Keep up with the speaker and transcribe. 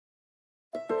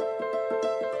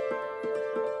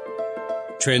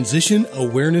Transition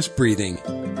Awareness Breathing.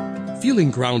 Feeling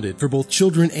grounded for both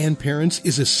children and parents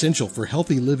is essential for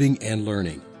healthy living and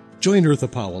learning. Join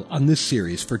Eartha Powell on this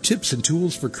series for tips and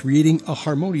tools for creating a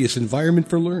harmonious environment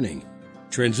for learning.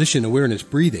 Transition Awareness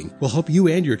Breathing will help you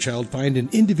and your child find an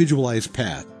individualized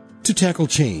path to tackle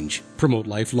change, promote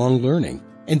lifelong learning,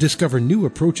 and discover new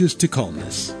approaches to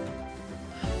calmness.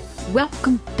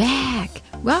 Welcome back.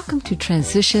 Welcome to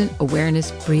Transition Awareness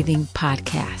Breathing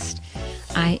Podcast.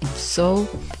 I am so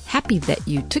happy that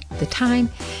you took the time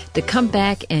to come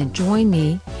back and join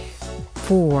me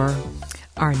for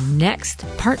our next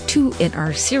part 2 in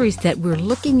our series that we're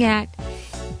looking at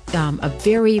a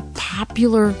very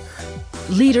popular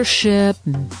leadership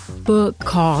book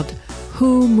called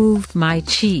Who Moved My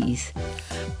Cheese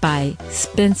by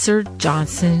Spencer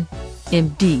Johnson,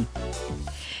 MD.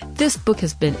 This book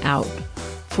has been out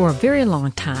for a very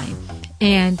long time,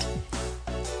 and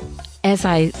as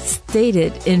I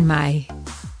stated in my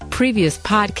previous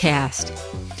podcast,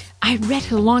 I read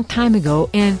it a long time ago,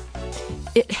 and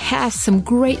it has some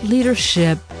great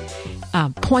leadership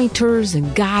pointers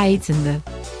and guides, and the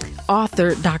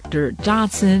author, Dr.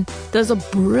 Johnson, does a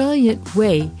brilliant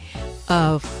way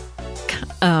of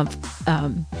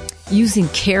using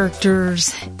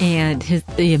characters and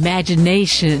the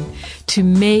imagination to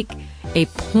make a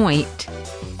point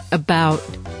about,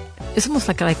 it's almost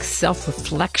like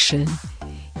self-reflection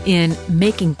in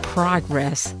making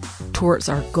progress towards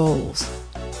our goals.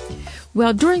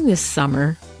 Well, during this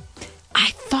summer,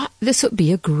 I thought this would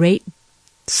be a great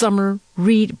summer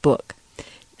read book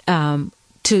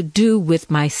to do with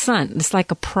my son. It's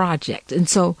like a project. And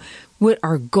so what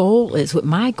our goal is, what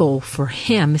my goal for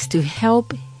him is to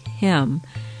help him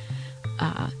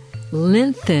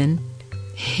lengthen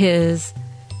his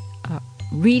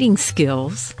reading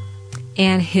skills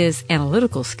and his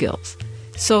analytical skills.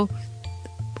 So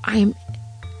I'm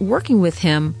working with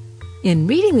him in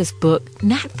reading this book,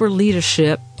 not for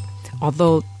leadership,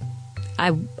 although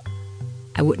I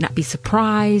would not be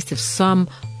surprised if some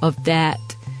of that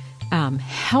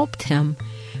helped him,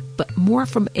 but more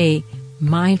from a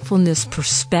mindfulness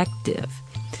perspective,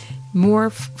 more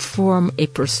from a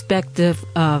perspective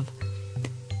of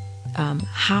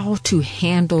how to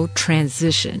handle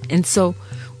transition. And so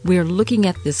we're looking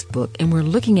at this book, and we're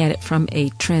looking at it from a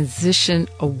transition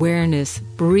awareness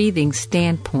breathing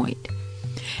standpoint.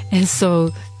 And so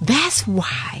that's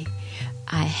why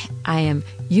I am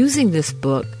using this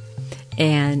book,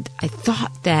 and I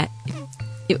thought that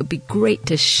it would be great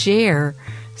to share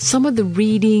some of the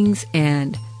readings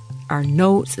and our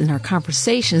notes and our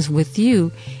conversations with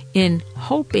you, in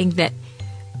hoping that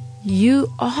you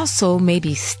also may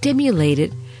be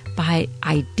stimulated by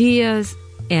ideas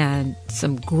and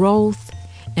some growth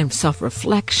and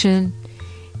self-reflection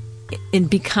in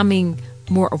becoming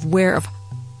more aware of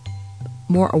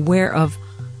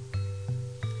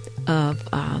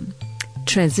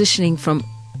transitioning from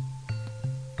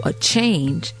a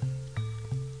change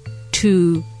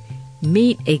to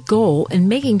meet a goal, and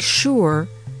making sure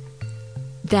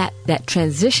that that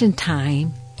transition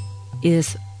time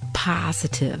is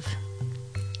positive,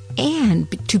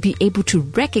 and to be able to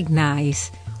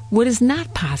recognize what is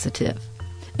not positive.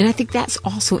 And I think that's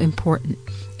also important.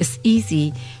 It's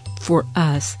easy for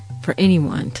us, for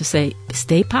anyone, to say,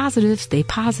 stay positive, stay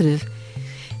positive.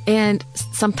 And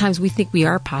sometimes we think we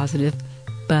are positive,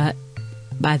 but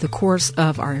by the course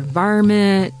of our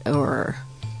environment or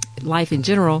life in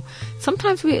general,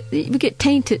 sometimes we get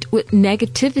tainted with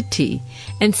negativity.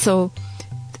 And so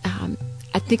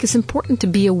I think it's important to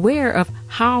be aware of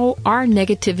how our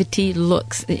negativity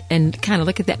looks, and kind of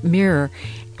look at that mirror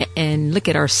and look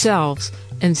at ourselves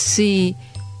and see,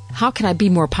 how can I be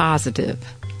more positive?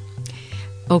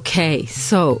 Okay,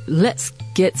 so let's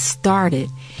get started.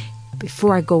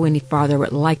 Before I go any farther, I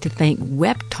would like to thank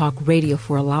Web Talk Radio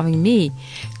for allowing me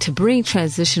to bring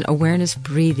Transition Awareness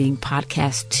Breathing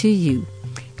Podcast to you.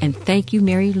 And thank you,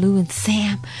 Mary Lou and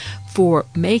Sam, for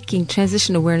making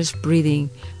Transition Awareness Breathing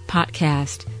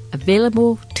Podcast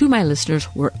available to my listeners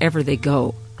wherever they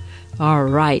go. All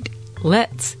right,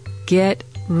 let's get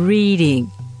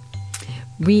reading.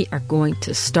 We are going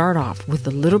to start off with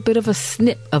a little bit of a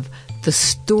snip of the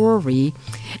story,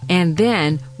 and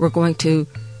then we're going to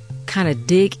kind of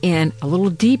dig in a little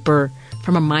deeper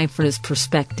from a mindfulness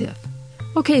perspective.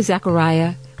 Okay,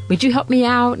 Zachariah, would you help me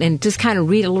out and just kind of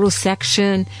read a little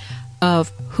section of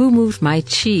Who Moved My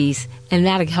Cheese, and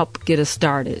that'll help get us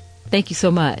started. Thank you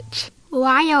so much.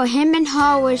 While him and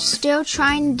Hall were still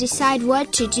trying to decide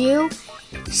what to do,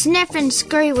 Sniff and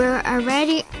Scurry were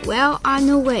already well on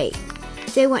the way.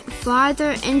 They went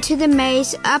farther into the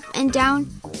maze, up and down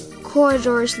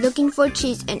corridors looking for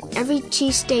cheese in every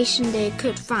cheese station they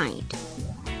could find.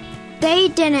 They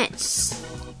didn't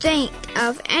think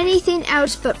of anything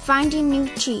else but finding new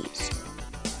cheese.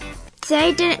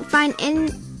 They didn't find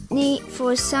any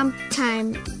for some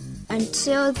time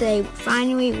until they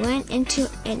finally went into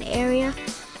an area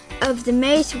of the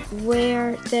maze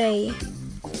where they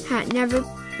had never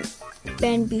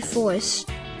been before.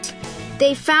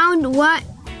 They found what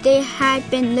they had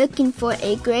been looking for,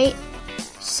 a great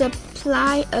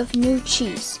supply of new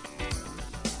cheese.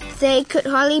 They could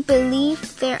hardly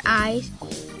believe their eyes.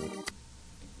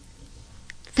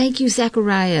 Thank you,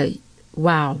 Zachariah.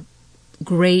 Wow,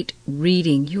 great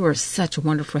reading. You are such a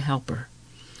wonderful helper.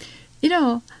 You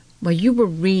know, while you were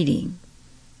reading,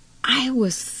 I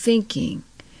was thinking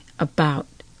about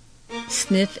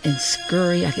Sniff and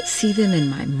Scurry. I could see them in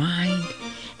my mind.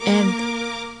 And,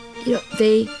 you know,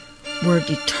 they were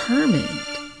determined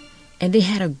and they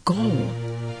had a goal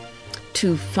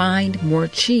to find more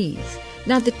cheese.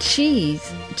 Now, the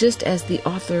cheese, just as the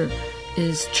author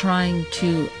is trying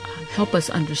to help us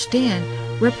understand,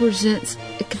 represents,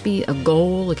 it could be a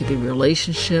goal, it could be a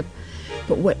relationship,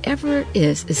 but whatever it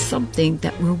is something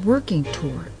that we're working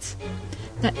towards.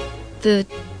 That the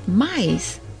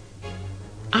mice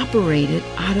operated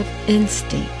out of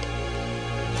instinct,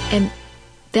 and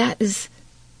that is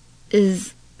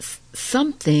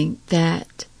something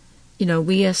that, you know,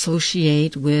 we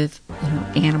associate with, you know,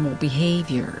 animal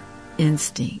behavior,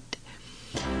 instinct.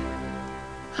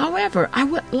 However, I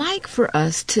would like for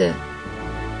us to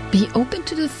be open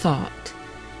to the thought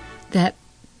that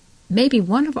maybe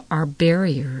one of our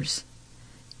barriers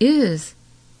is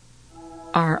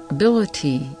our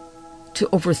ability to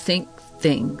overthink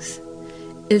things.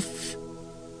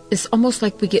 It's almost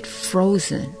like we get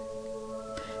frozen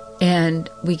and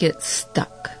we get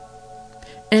stuck.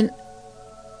 And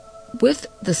with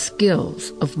the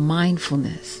skills of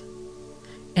mindfulness,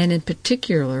 and in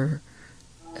particular,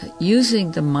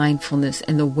 using the mindfulness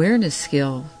and the awareness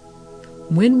skill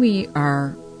when we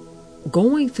are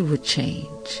going through a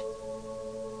change,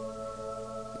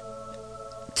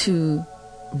 to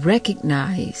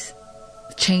recognize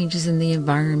changes in the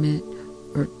environment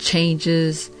or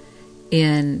changes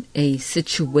in a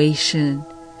situation,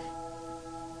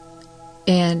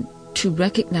 and to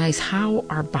recognize how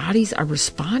our bodies are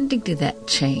responding to that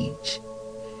change.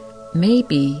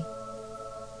 Maybe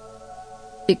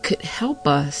it could help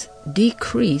us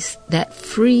decrease that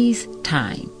freeze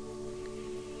time.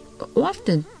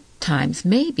 Oftentimes,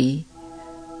 maybe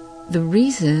the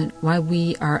reason why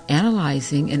we are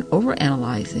analyzing and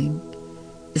overanalyzing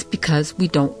is because we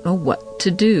don't know what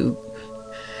to do.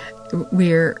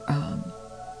 We're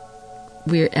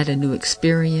at a new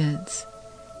experience,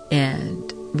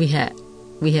 and we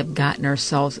have gotten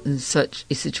ourselves in such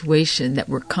a situation that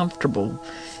we're comfortable,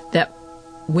 that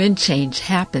when change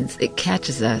happens, it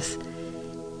catches us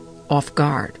off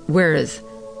guard. Whereas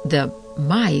the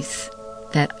mice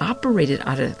that operated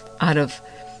out of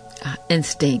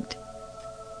instinct,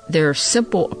 their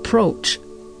simple approach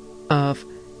of,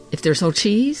 if there's no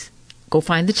cheese, go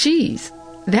find the cheese.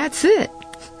 That's it.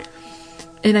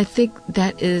 And I think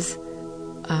that is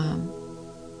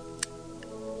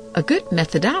a good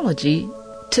methodology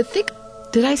to think.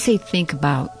 Did I say think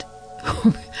about?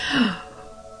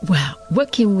 Well,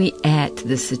 what can we add to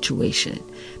this situation?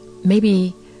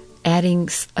 Maybe adding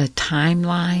a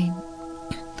timeline.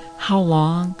 How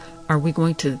long are we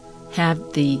going to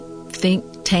have the think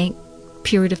tank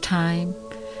period of time?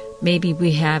 Maybe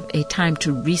we have a time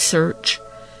to research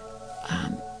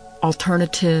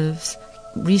alternatives,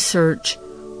 research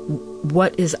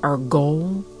what is our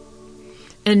goal.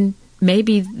 And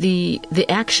maybe the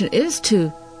action is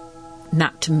to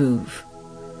not to move.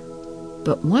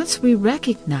 But once we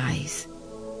recognize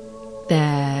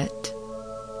that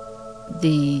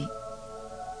the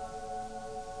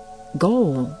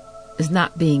goal is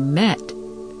not being met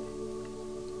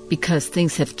because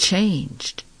things have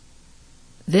changed,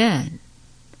 then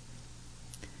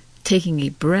taking a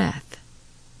breath,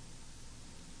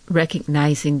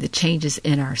 recognizing the changes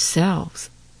in ourselves,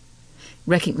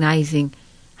 recognizing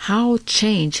how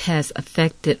change has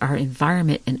affected our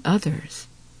environment and others.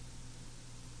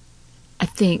 I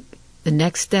think the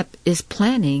next step is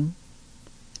planning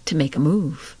to make a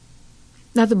move.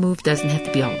 Now, the move doesn't have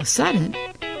to be all of a sudden.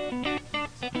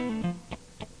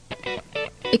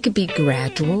 It could be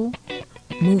gradual,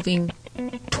 moving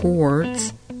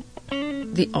towards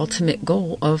the ultimate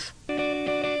goal of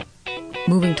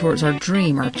moving towards our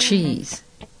dream, our cheese.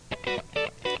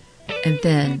 And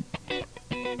then,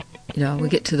 we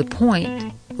get to the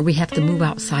point where we have to move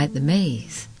outside the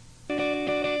maze.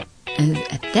 And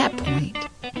at that point,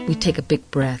 we take a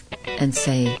big breath and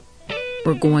say,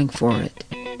 we're going for it.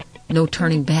 No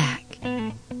turning back.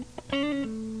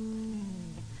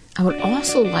 I would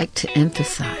also like to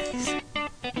emphasize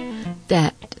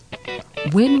that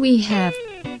when we have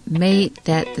made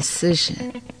that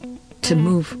decision to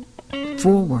move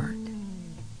forward,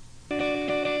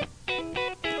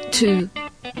 to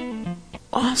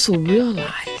also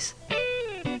realize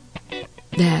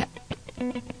that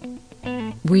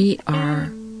we are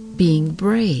being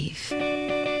brave.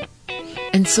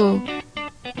 And so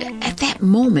at that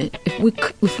moment, if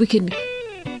we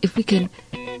can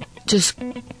just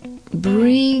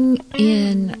bring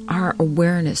in our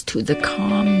awareness to the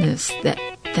calmness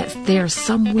that's there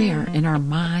somewhere in our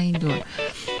mind or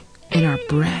in our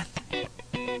breath,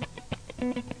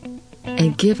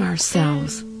 and give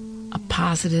ourselves a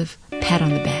positive pat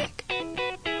on the back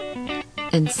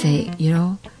and say,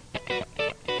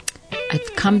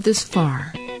 I've come this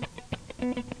far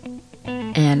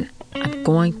and I'm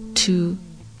going to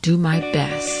do my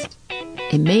best.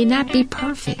 It may not be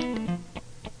perfect,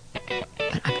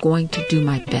 but I'm going to do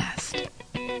my best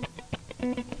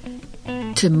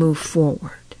to move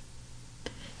forward.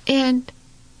 And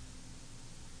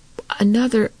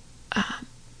another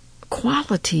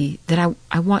quality that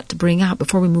I want to bring out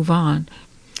before we move on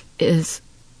is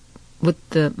with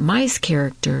the mice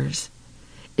characters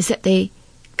is that they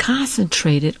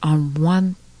concentrated on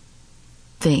one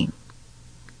thing.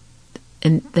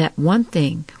 And that one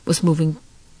thing was moving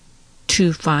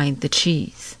to find the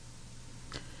cheese.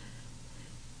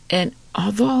 And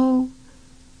although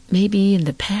maybe in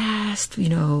the past,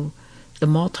 the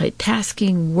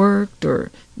multitasking worked,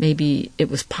 or maybe it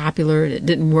was popular and it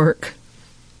didn't work,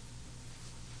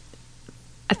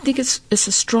 I think it's a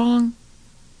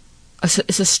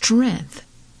strength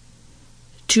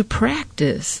to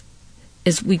practice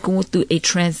as we go through a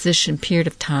transition period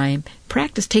of time.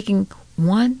 Practice taking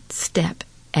one step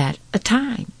at a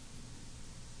time.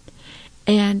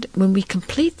 And when we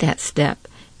complete that step,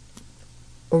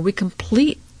 or we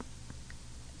complete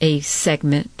a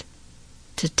segment,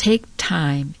 to take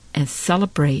time and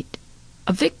celebrate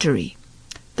a victory.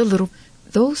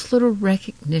 Those little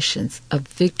recognitions of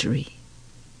victory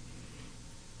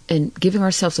and giving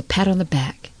ourselves a pat on the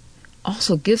back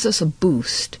also gives us a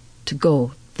boost to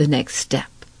go the next step.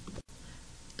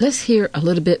 Let's hear a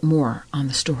little bit more on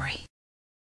the story.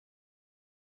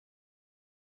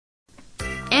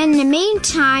 In the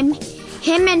meantime,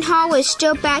 him and Hall was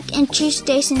still back in Cheese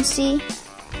Station C,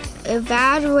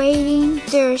 evaluating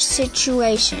their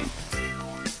situation.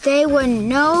 They were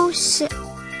now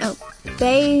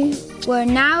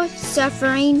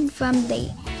suffering from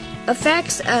the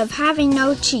effects of having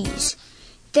no cheese.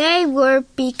 They were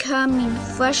becoming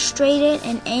frustrated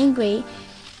and angry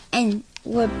and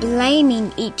were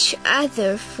blaming each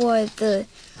other for the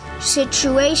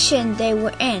situation they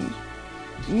were in.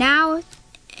 Now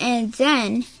and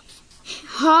then,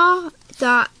 Hall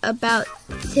thought about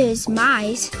his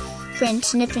mice friend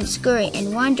Sniff and Scurry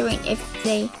and wondering if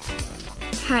they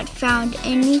had found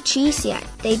any cheese yet.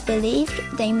 They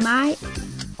believed they might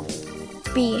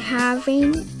be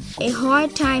having a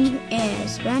hard time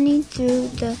as running through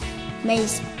the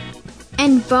maze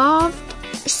involved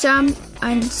some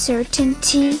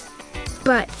uncertainty,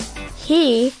 but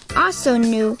he also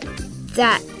knew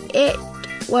that it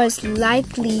was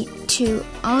likely to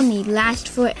only last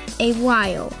for a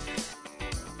while.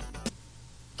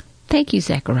 Thank you,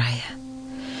 Zachariah.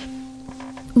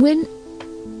 When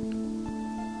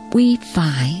we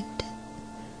find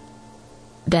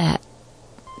that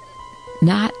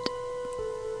not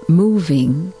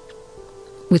moving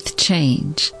with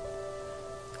change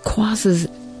causes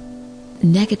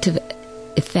negative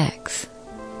effects,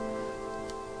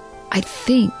 I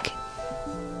think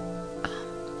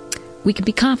we can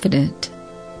be confident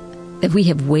that we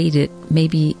have waited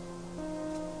maybe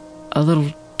a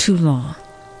little too long.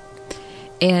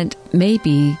 And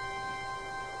maybe,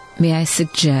 may I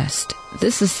suggest,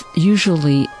 this is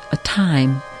usually a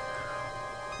time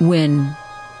when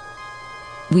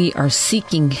we are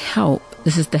seeking help.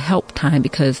 This is the help time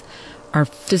because our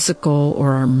physical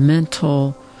or our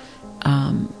mental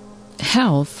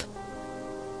health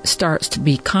starts to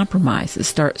be compromised. It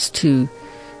starts to,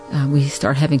 we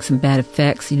start having some bad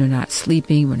effects, not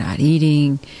sleeping, we're not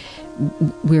eating,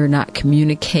 we're not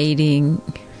communicating,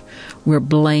 we're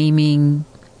blaming,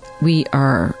 we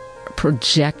are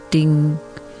projecting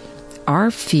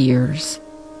our fears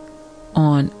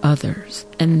on others.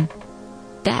 And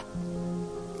that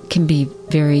can be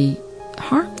very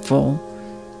harmful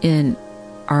in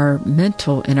our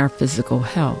mental and our physical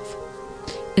health.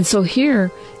 And so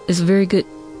here is a very good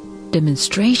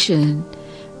demonstration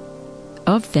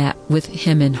of that with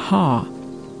Hem and Haw.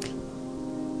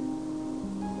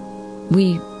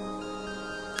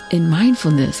 In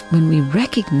mindfulness, when we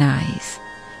recognize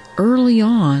early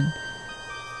on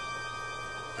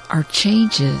our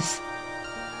changes,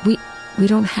 we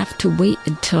don't have to wait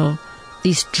until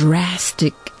these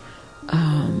drastic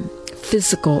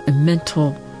physical and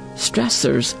mental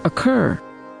stressors occur.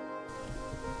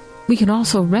 We can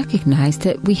also recognize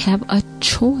that we have a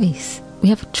choice. We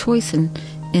have a choice in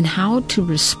how to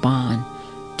respond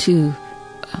to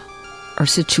our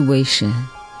situation.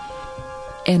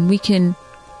 And we can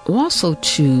also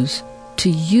choose to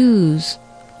use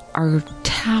our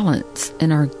talents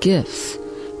and our gifts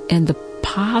and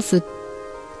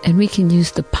and we can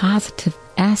use the positive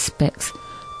aspects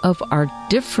of our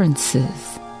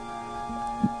differences,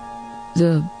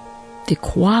 the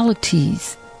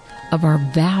qualities of our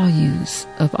values,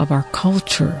 of our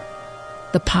culture,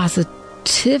 the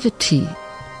positivity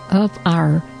of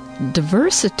our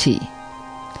diversity.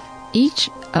 Each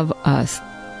of us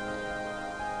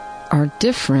are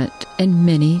different in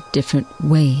many different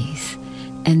ways.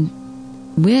 And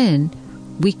when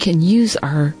we can use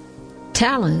our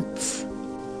talents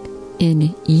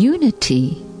in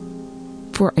unity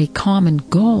for a common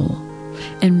goal,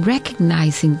 and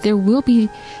recognizing there will be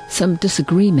some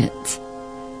disagreements,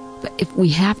 but if we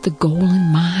have the goal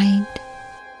in mind,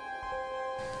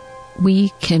 we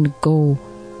can go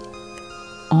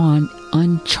on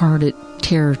uncharted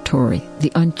territory,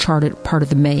 the uncharted part of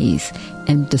the maze,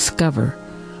 and discover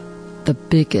the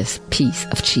biggest piece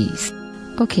of cheese.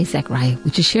 Okay, Zachariah,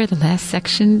 would you share the last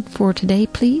section for today,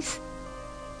 please?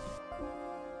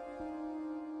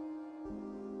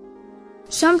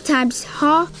 Sometimes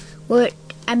Haw would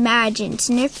imagine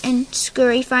Sniff and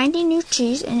Scurry finding new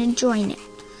cheese and enjoying it.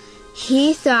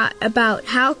 He thought about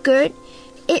how good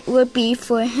it would be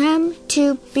for him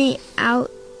to be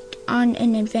out on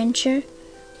an adventure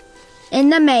in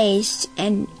the maze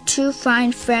and to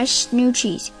find fresh new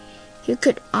cheese. He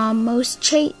could almost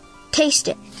taste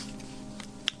it.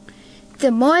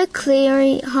 The more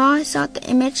clearly Haw saw the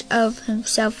image of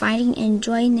himself finding and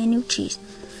enjoying the new cheese,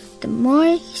 the more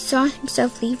he saw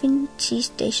himself leaving Cheese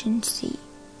Station C.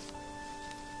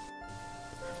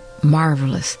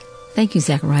 Marvelous. Thank you,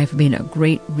 Zachariah, for being a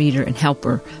great reader and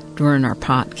helper during our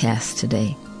podcast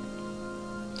today.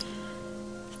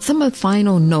 Some of the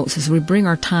final notes as we bring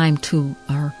our time to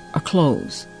our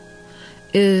close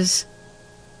is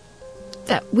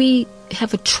that we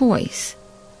have a choice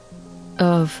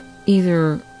of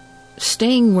either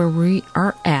staying where we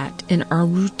are at in our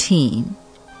routine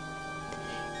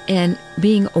and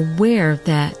being aware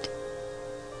that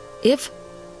if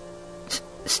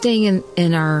staying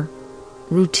in our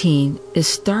routine is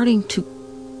starting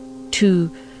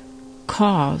to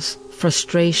cause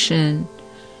frustration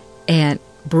and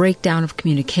breakdown of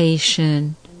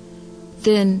communication,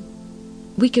 then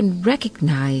we can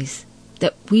recognize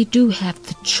that we do have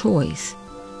the choice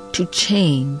to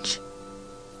change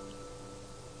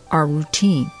our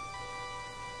routine.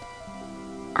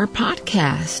 Our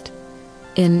podcast,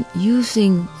 in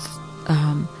using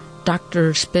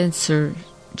Dr. Spencer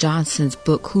Johnson's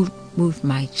book, Who Moved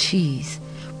My Cheese,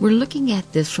 we're looking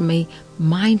at this from a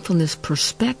mindfulness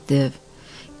perspective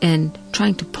and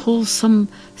trying to pull some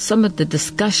of the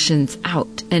discussions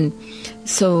out. And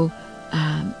so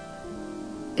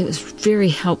it was very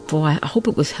helpful. I hope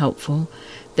it was helpful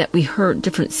that we heard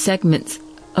different segments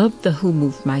of the Who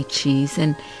Moved My Cheese.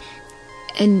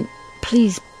 And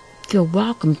please feel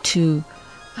welcome to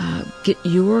get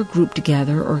your group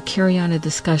together or carry on a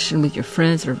discussion with your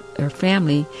friends or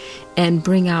family and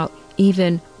bring out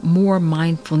even more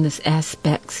mindfulness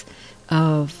aspects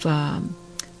of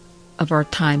our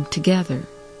time together.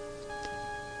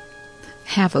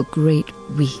 Have a great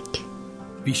week.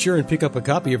 Be sure and pick up a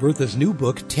copy of Eartha's new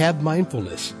book, Tab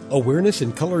Mindfulness, Awareness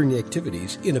and Coloring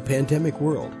Activities in a Pandemic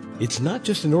World. It's not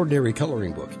just an ordinary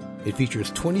coloring book. It features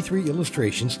 23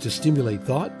 illustrations to stimulate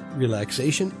thought,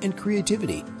 relaxation, and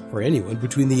creativity for anyone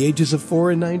between the ages of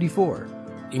 4 and 94.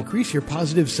 Increase your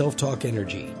positive self-talk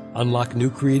energy. Unlock new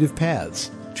creative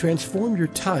paths. Transform your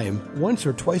time once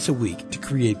or twice a week to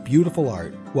create beautiful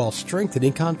art while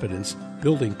strengthening confidence,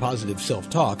 building positive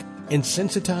self-talk, and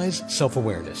sensitize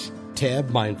self-awareness. Tab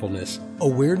Mindfulness,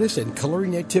 Awareness and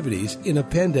Coloring Activities in a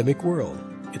Pandemic World.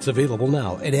 It's available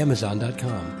now at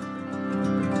Amazon.com.